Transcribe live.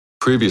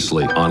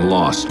Previously on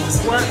Lost.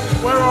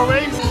 Where are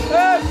we?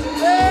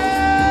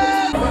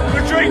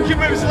 We're drinking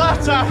with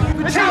Zlata.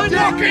 It's a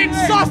fucking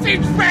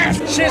sausage fest.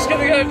 Shit's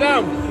gonna go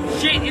down.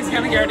 Shit is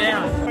gonna go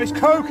down. It's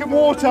Coke and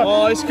water.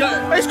 Oh, it's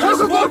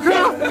Coke and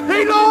vodka.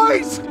 He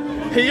lies.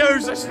 He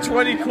owes us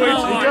 20 quid.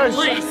 Oh, He goes.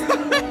 please.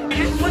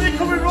 When they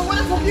come in, what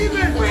the fuck are you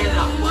doing? Where the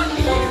fuck are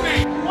you,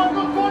 mate? I'm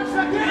not going to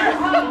get it.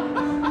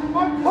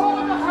 I'm part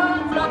of the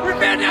hand. We've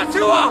been our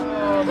tour.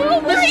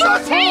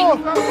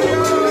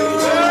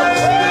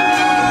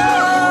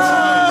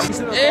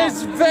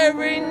 It's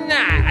very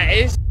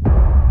nice.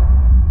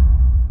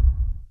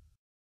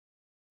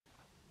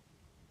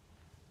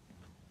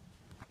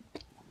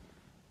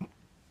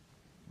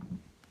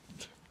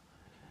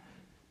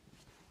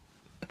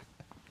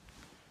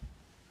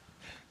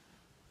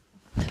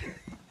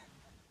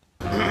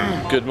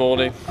 Good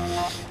morning.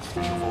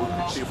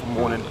 Beautiful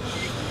morning.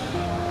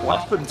 What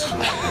happened?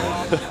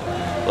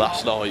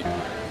 Last night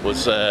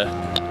was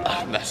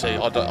messy.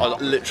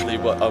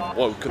 I've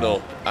woken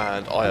up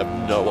and I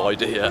have no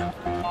idea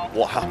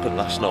what happened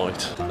last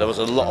night. There was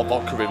a lot of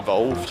vodka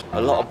involved,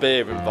 a lot of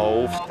beer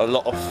involved, a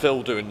lot of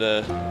Phil doing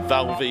the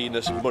Val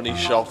Venus money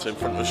shot in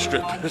front of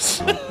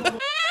strippers.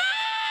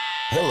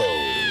 Hello,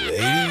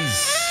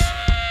 ladies.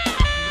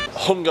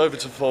 Hungover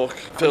to fuck,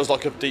 feels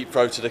like I've deep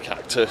throated a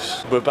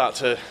cactus. We're about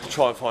to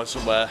try and find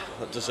somewhere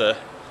that does a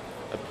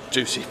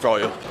juicy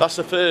fry up. That's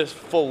the first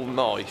full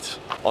night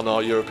on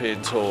our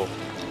European tour,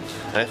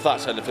 and if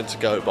that's anything to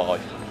go by,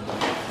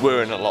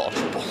 we're in a lot of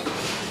trouble.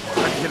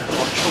 You know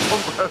what?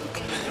 We're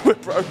broke. We're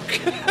broke.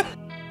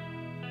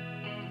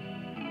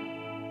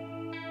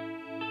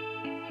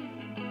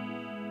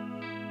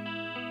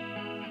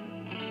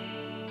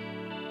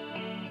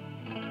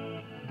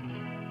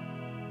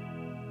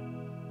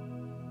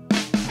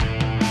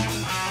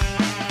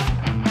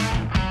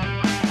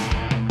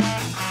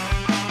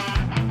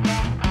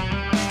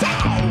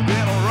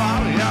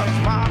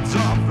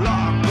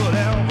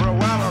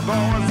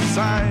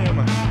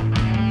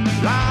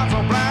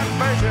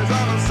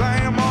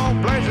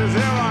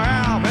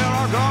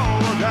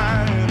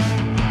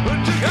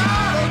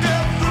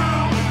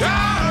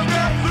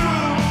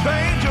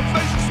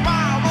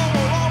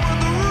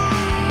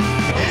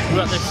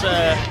 We're at this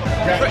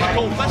pretty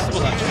cool festival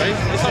actually.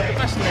 It's like a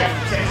festival.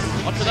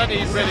 I could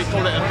only really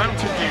call it a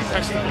mountain view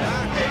festival.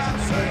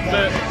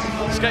 But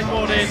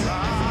skateboarding,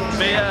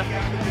 beer,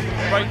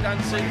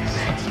 breakdancing.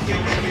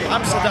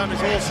 Amsterdam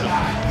is awesome.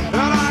 And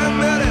I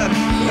admit it,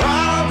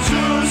 I'm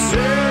too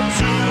sick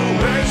to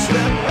waste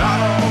it.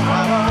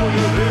 I know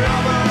you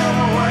live in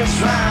a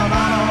wasteland.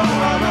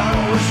 I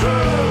know it's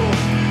true.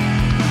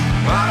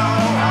 I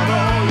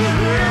know you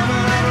live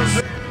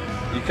in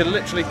a... You can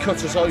literally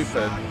cut us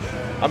open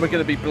and we're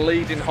going to be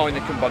bleeding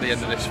Heineken by the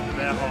end of this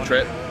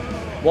trip.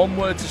 One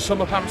word to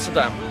sum up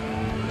Amsterdam.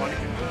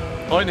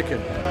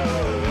 Heineken.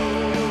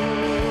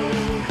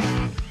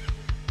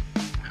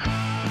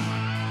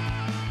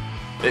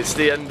 It's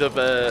the end of,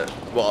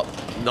 what,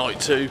 night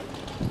 2?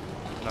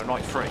 No,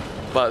 night 3.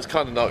 Well, it's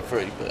kind of night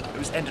 3, but... It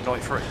was end of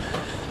night 3.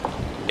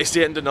 It's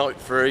the end of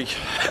night 3.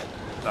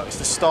 No, it's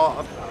the start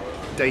of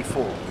day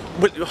 4.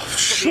 But,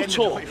 shut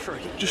up!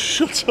 Just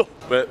shut up!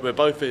 We're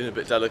both feeling a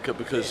bit delicate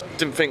because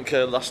didn't think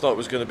last night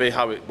was going to be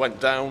how it went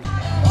down.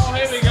 Oh,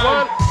 here we go.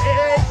 Well,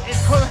 it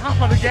could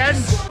happen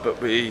again. But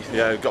we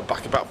got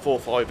back about 4 or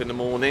 5 in the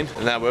morning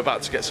and now we're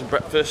about to get some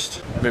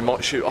breakfast. We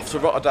might shoot off to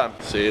Rotterdam.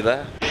 See you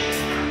there.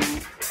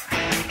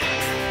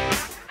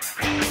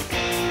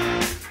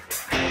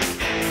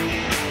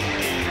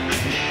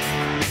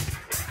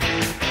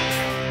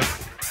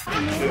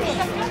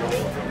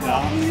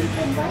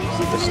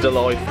 They're still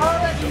alive.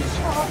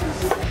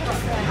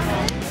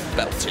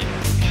 Belting.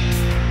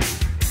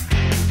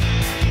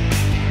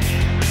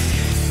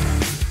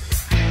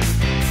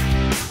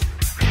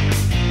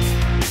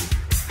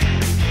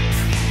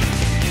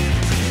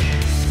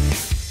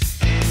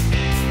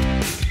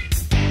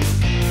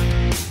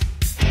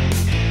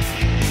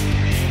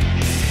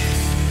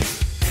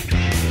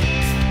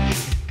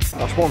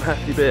 That's one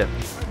hefty beer.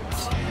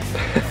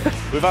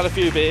 We've had a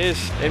few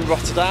beers in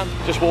Rotterdam,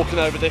 just walking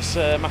over this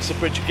massive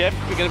bridge again.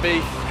 We're going to be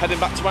heading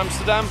back to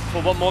Amsterdam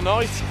for one more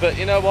night, but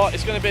you know what,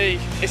 it's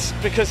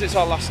because it's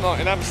our last night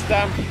in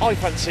Amsterdam, I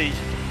fancy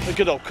a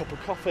good old cup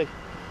of coffee.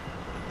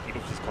 He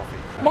loves his coffee.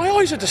 My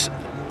eyes are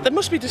they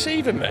must be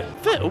deceiving me.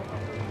 Phil?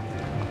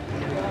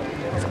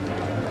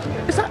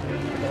 Is that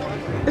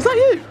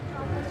you?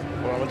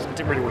 Well, I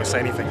didn't really want to say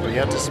anything, but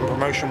yeah, did some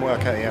promotion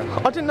work out here.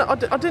 I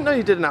didn't know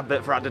you did an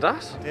advert for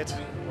Adidas. I did.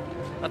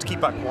 I had to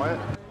keep that quiet.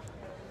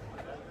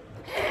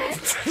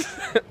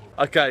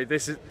 Okay,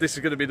 this is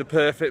going to be the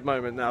perfect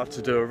moment now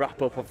to do a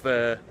wrap up of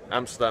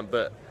Amsterdam,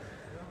 but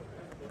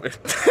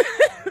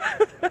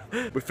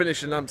we're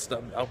finishing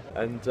Amsterdam now,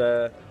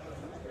 and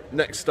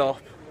next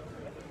stop,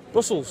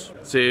 Brussels.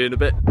 See you in a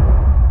bit.